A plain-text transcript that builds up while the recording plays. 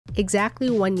Exactly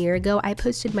 1 year ago, I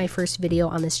posted my first video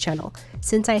on this channel.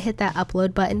 Since I hit that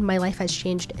upload button, my life has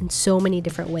changed in so many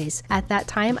different ways. At that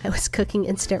time, I was cooking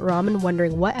instant ramen,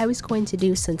 wondering what I was going to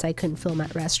do since I couldn't film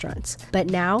at restaurants. But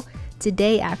now,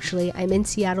 today actually, I'm in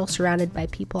Seattle surrounded by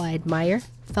people I admire,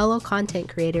 fellow content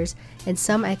creators, and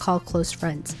some I call close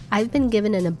friends. I've been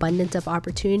given an abundance of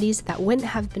opportunities that wouldn't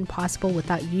have been possible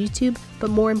without YouTube, but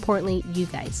more importantly, you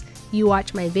guys. You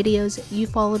watch my videos, you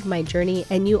followed my journey,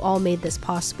 and you all made this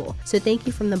possible. So thank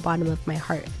you from the bottom of my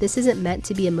heart. This isn't meant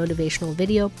to be a motivational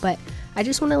video, but I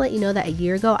just want to let you know that a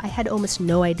year ago, I had almost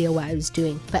no idea what I was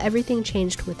doing, but everything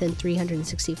changed within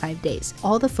 365 days.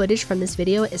 All the footage from this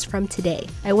video is from today.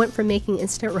 I went from making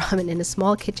instant ramen in a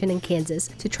small kitchen in Kansas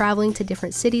to traveling to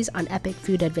different cities on epic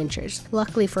food adventures.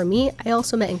 Luckily for me, I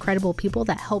also met incredible people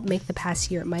that helped make the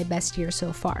past year my best year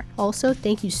so far. Also,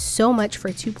 thank you so much for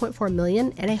 2.4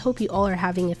 million, and I hope you all are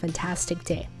having a fantastic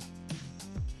day.